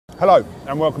Hello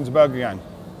and welcome to Burger Gang.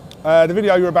 The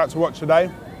video you're about to watch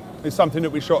today is something that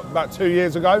we shot about 2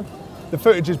 years ago. The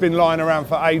footage has been lying around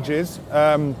for ages.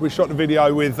 We shot the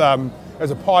video with as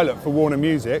a pilot for Warner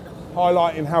Music,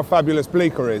 highlighting how fabulous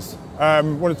Bleecker is.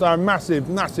 Want to say a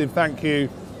massive thank you,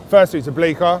 firstly to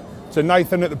Bleecker, to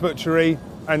Nathan at the butchery,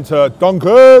 and to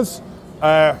Donkers,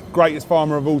 greatest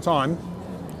farmer of all time.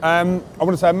 I want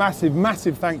to say a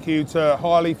massive thank you to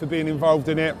Harley for being involved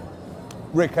in it,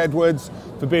 Rick Edwards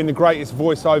for being the greatest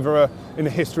voiceover in the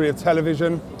history of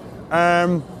television.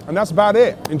 And that's about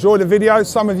it. Enjoy the video.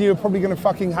 Some of you are probably going to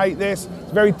fucking hate this.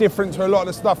 It's very different to a lot of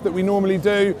the stuff that we normally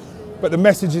do, but the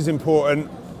message is important,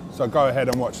 so go ahead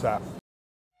and watch that.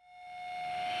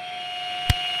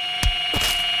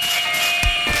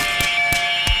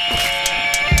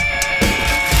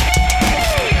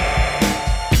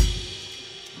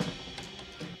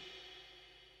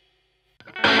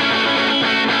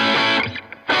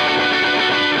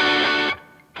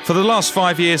 For the last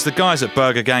 5 years, the guys at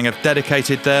Burger Gang have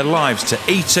dedicated their lives to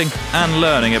eating and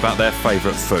learning about their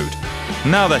favourite food.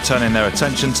 Now they're turning their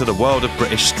attention to the world of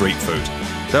British street food.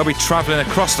 They'll be travelling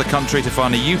across the country to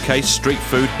find the UK's street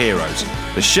food heroes,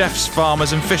 the chefs,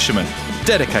 farmers and fishermen,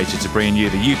 dedicated to bringing you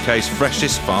the UK's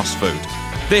freshest fast food.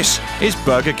 This is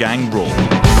Burger Gang Raw.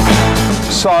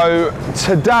 So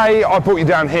today I brought you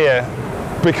down here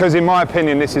because in my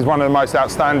opinion this is one of the most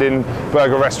outstanding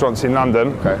burger restaurants in London.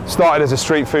 Okay. Started as a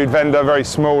street food vendor, very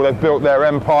small, they've built their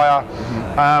empire,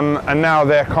 and now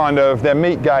their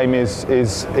meat game is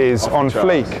on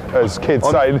fleek, as kids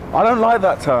say. I don't like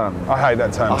that term. I hate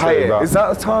that term too. I hate it. Is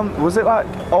that a term, was it like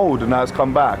old and now it's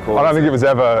come back? Or I don't think it was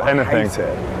ever anything. I hate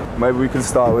it. Maybe we can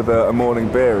start with a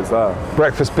morning beer as well.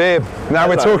 Breakfast beer. Now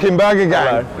we're talking Burger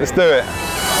Gang. Hello. Let's do it.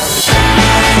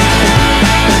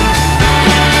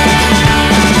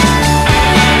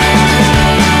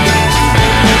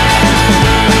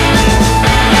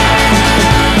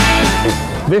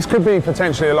 This could be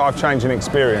potentially a life-changing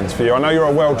experience for you. I know you're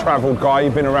a well-travelled guy,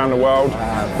 you've been around the world,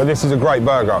 but this is a great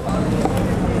burger.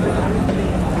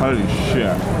 Holy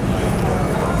shit.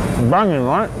 Banging,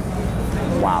 right?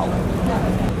 Wow.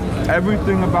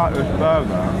 Everything about this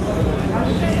burger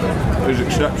is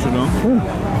exceptional.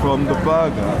 From the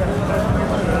burger,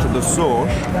 to the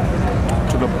sauce,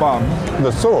 to the bun.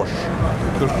 The sauce?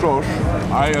 The sauce.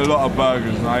 I eat a lot of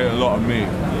burgers and I eat a lot of meat.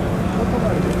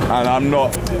 And I'm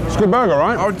not... It's a good burger,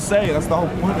 right? I would say that's the whole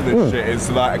point of this shit, is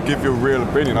to like give you a real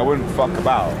opinion. I wouldn't fuck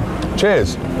about.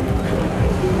 Cheers.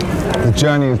 The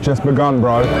journey has just begun,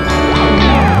 bro.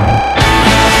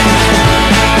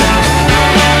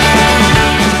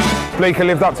 Bleecker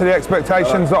lived up to the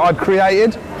expectations that I'd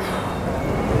created.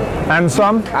 And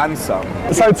some. And some.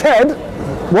 So Ted,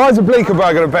 why is a Bleecker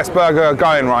Burger the best burger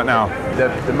going right now?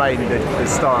 The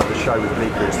star of the show with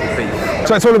Bleecker is the beef.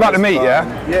 So it's all about the meat, yeah?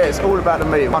 Yeah, it's all about the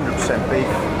meat, 100% beef,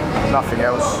 nothing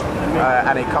else.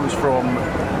 And it comes from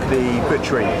the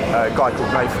butchery, a guy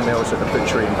called Nathan Mills at the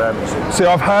butchery in Birmingham. See,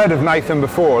 I've heard of Nathan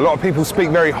before. A lot of people speak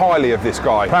very highly of this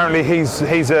guy. Apparently he's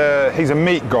a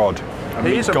meat god.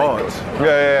 He is a god.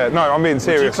 Yeah. No, I'm being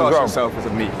serious as well. Would you class yourself as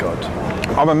a meat god?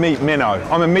 I'm a meat minnow.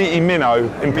 I'm a meaty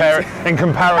minnow in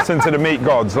comparison to the meat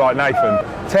gods like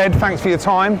Nathan. Ted, thanks for your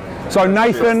time. So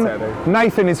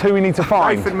Nathan is who we need to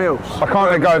find. Nathan Mills. I can't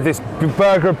let go of this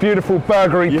beautiful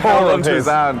burgery paw of his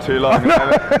hand too long.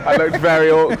 I looked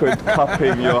very awkward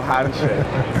cupping your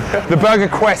handshake. The burger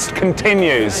quest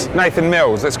continues. Nathan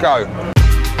Mills, let's go.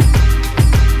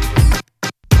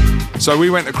 So we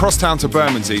went across town to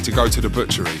Bermondsey to go to the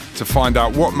butchery to find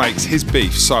out what makes his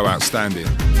beef so outstanding.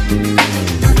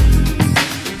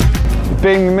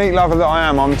 Being the meat lover that I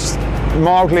am, I'm just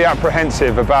mildly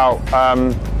apprehensive about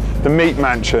the meat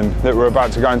mansion that we're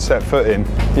about to go and set foot in.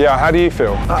 Yeah, how do you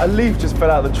feel? A leaf just fell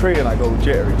out of the tree and I got all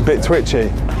jittery. A bit twitchy.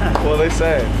 What are they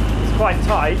saying? It's quite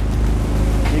tight.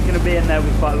 You're going to be in there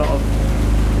with quite a lot of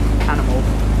animal,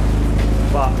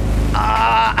 but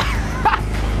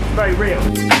it's very real.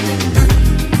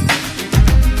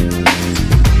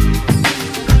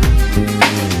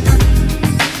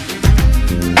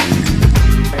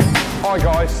 Hi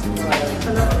guys.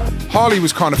 Harley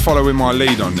was kind of following my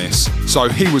lead on this, so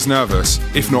he was nervous,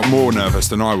 if not more nervous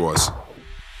than I was.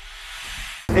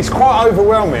 It's quite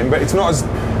overwhelming, but it's not as,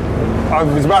 I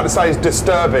was about to say, as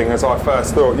disturbing as I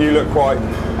first thought. You look quite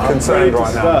concerned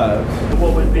right now.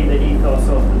 What would be the ethos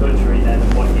of the butchery then,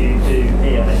 and what you do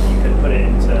here that you could put it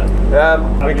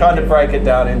into? We kind of break it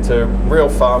down into real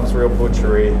farms, real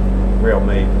butchery, real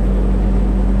meat.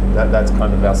 That's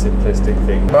kind of our simplistic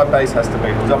thing. My base has to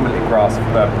be predominantly grass,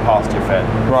 pasture fed.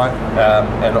 Right.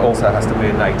 And also has to be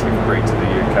a native breed to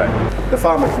the UK. The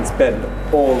farmer can spend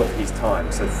all of his time,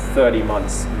 so 30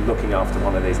 months looking after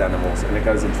one of these animals, and it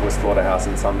goes into a slaughterhouse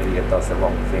and some idiot does the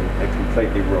wrong thing. It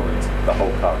completely ruins the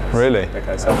whole carcass. Really?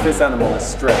 Okay, so if this animal is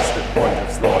stressed at the point of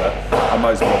slaughter, I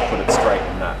might as well put it straight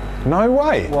in that. No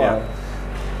way. Yeah.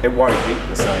 It won't eat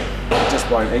the same. It just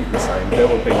won't eat the same. There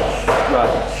will be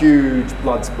huge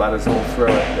blood splatters all through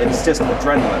it. It's just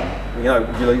adrenaline. You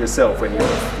know yourself when you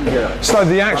know. So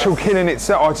the actual killing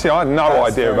itself, I had no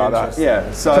idea about that.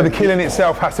 Yeah. So the killing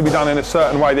itself has to be done in a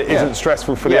certain way that isn't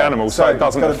stressful for the animal, so it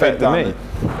doesn't affect the meat.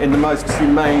 In the most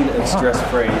humane and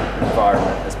stress-free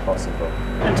environment as possible.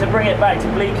 And to bring it back to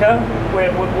Bleecker,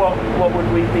 what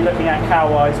would we be looking at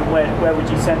cow-wise, and where would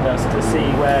you send us to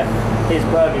see where his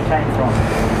burger came from?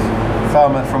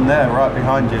 Farmer from there, right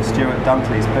behind you, Stuart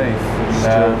Dunkley's beef.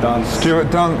 Stuart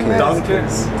Dunkley. Dunkley.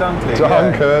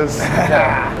 Dunkers.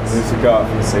 Yeah. Need to go up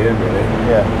and see him, really.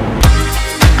 Yeah.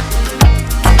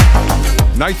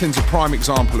 Nathan's a prime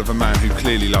example of a man who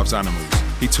clearly loves animals.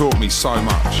 He taught me so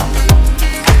much.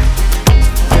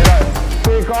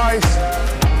 See you guys.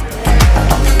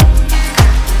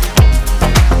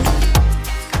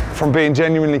 From being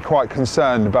genuinely quite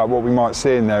concerned about what we might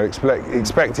see in there,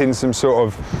 expecting some sort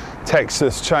of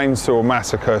Texas Chainsaw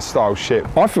Massacre style shit.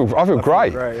 I feel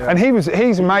great. Yeah. And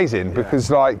he's amazing because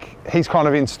like he's kind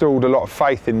of installed a lot of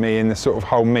faith in me in the sort of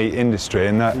whole meat industry,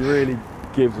 and that He really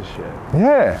gives a shit.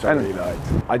 yeah. Which I really liked.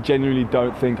 I genuinely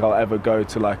don't think I'll ever go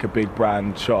to like a big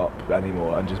brand shop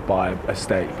anymore and just buy a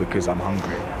steak because I'm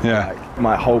hungry. Yeah. Like,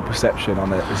 my whole perception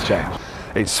on it has changed.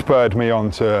 It spurred me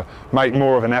on to make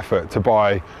more of an effort to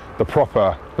buy the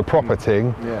proper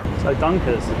thing. Yeah. So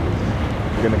Dunkers.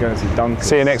 We're going to go and see Dunkers.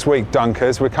 See you next week,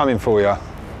 Dunkers. We're coming for you.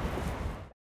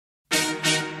 Let's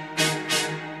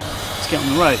get on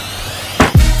the road.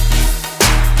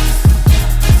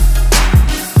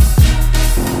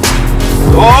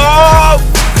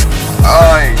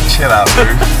 Chill out,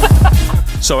 dude.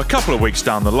 So a couple of weeks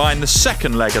down the line, the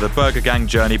second leg of the Burger Gang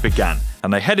journey began,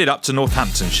 and they headed up to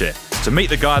Northamptonshire to meet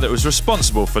the guy that was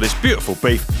responsible for this beautiful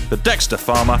beef, the Dexter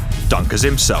farmer, Dunkers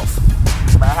himself.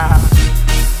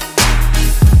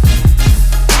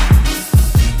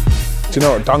 Do you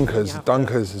know what,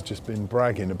 Dunkers has just been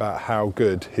bragging about how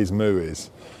good his moo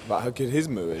is. About how good his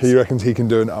moo is. He reckons he can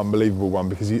do an unbelievable one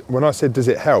because when I said, does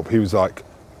it help? He was like,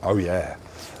 oh yeah.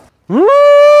 Woo!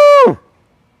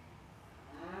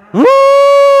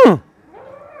 Woo!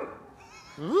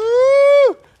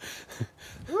 Woo!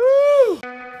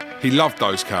 He loved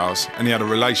those cows and he had a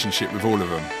relationship with all of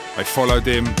them. They followed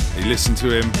him, he listened to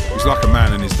him. He was like a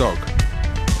man and his dog.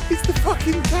 He's the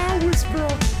fucking cow whisperer.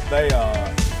 They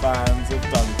are fans of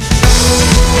Dunkers.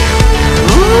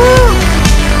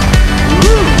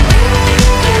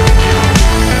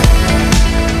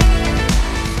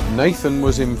 Nathan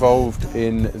was involved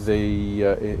in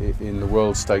the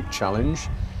World Steak Challenge.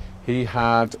 He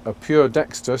had a pure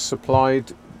Dexter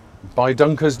supplied by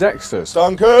Dunkers Dexters.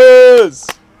 Dunkers!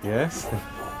 Yes.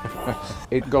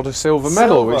 It got a silver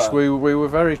medal, which we were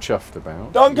very chuffed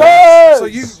about.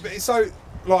 Dunkers! So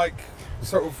like,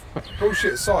 sort of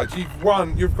bullshit aside,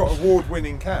 you've got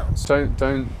award-winning cows.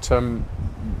 Don't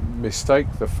mistake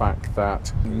the fact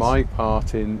that my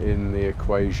part in the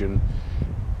equation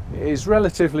is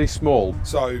relatively small.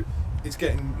 So it's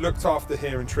getting looked after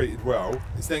here and treated well.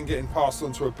 It's then getting passed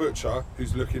on to a butcher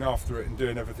who's looking after it and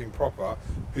doing everything proper,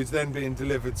 who's then being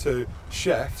delivered to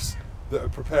chefs that are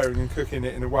preparing and cooking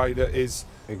it in a way that is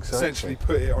essentially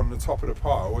put it on the top of the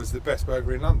pile as the best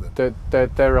burger in London.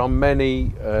 There are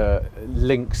many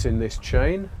links in this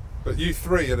chain. But you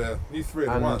three are the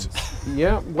ones.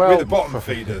 Yeah, well, we're the bottom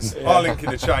feeders. Our link in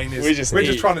the chain is we're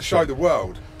just trying to show the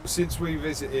world. Since we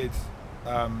visited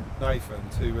Nathan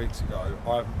 2 weeks ago,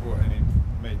 I haven't bought any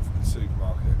meat from the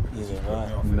supermarket because it's put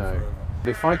me off it forever.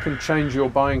 If I can change your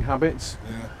buying habits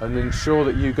and ensure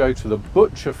that you go to the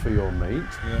butcher for your meat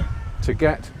to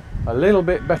get a little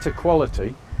bit better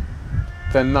quality,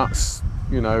 then that's,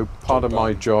 you know, part of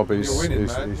my job is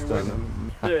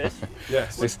done. Lewis,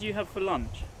 yes. What did you have for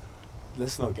lunch?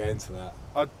 Let's not get into that.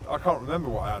 I can't remember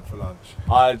what I had for lunch.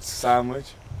 I had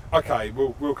sandwich. Okay,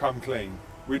 we'll come clean.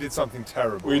 We did something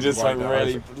terrible. We did something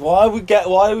really. Why are we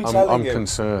telling him? I'm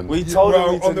concerned. We told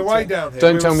him on the way down here.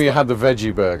 Don't tell me you had the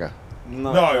veggie burger.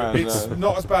 No, it's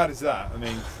not as bad as that. I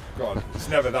mean, God, it's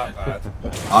never that bad.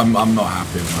 I'm not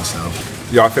happy with myself.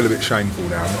 Yeah, I feel a bit shameful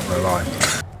now, I'm not gonna lie.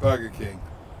 Burger King.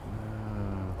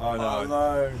 I know. Oh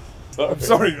no. I'm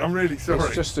sorry, I'm really sorry.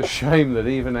 It's just a shame that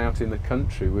even out in the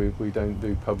country we don't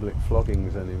do public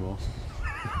floggings anymore.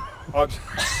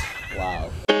 Wow.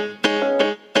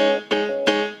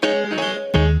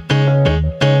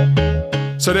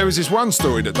 So there was this one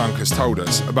story that Dunker's told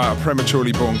us about a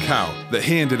prematurely born cow that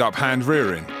he ended up hand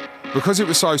rearing. Because it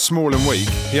was so small and weak,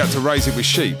 he had to raise it with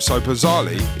sheep, so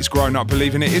bizarrely, it's grown up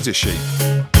believing it is a sheep.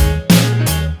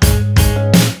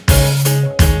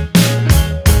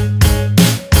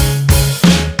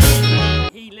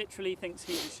 He literally thinks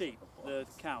he's a sheep, the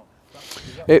cow.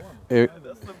 Here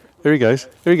he goes,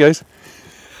 here he goes.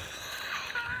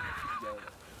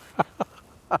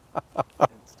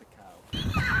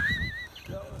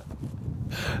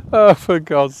 Oh, for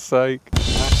God's sake.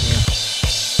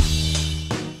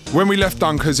 When we left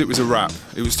Dunker's, it was a wrap.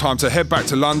 It was time to head back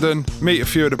to London, meet a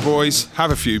few of the boys,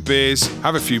 have a few beers,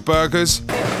 have a few burgers,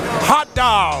 hot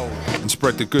dog, and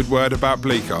spread the good word about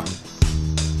Bleecker.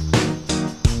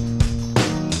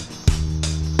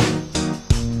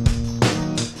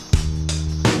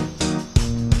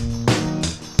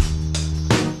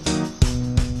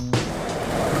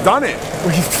 Done it.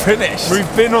 We've finished.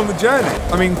 We've been on the journey.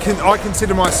 I mean, I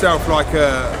consider myself like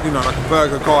a, like a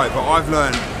burger guy, but I've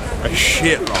learned a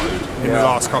shitload in the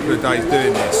last couple of days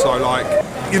doing this. So like,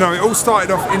 it all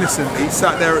started off innocently,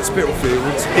 sat there at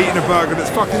Spitalfields, eating a burger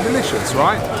that's fucking delicious,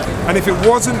 right? And if it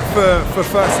wasn't for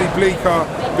firstly Bleecker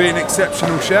being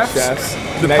exceptional chefs,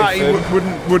 the patty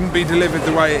wouldn't be delivered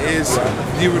the way it is.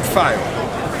 You would fail.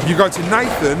 You go to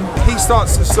Nathan, he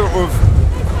starts to sort of,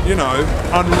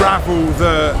 unravel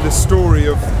the story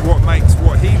of what makes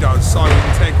what he does so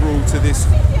integral to this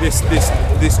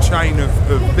chain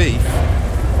of beef.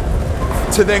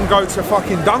 To then go to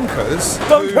fucking Dunker's,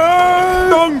 who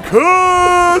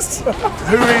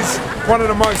is one of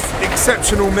the most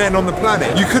exceptional men on the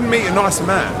planet. You couldn't meet a nicer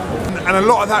man, and a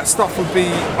lot of that stuff would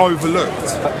be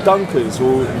overlooked. Dunker's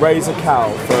will raise a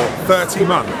cow for 30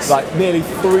 months, like nearly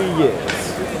 3 years.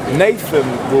 Nathan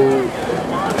will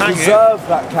preserve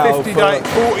that cow 40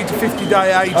 to 50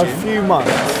 day aging. A few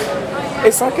months.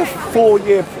 It's like a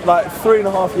 4-year,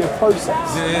 3.5-year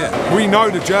process. Yeah. We know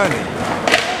the journey.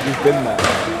 We've been there.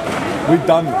 We've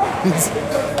done that.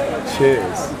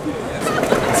 Cheers.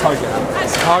 Let's hug it out.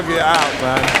 Let's hug it out,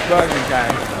 man. Burger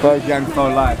gang. Burger gang for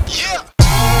life. Yeah.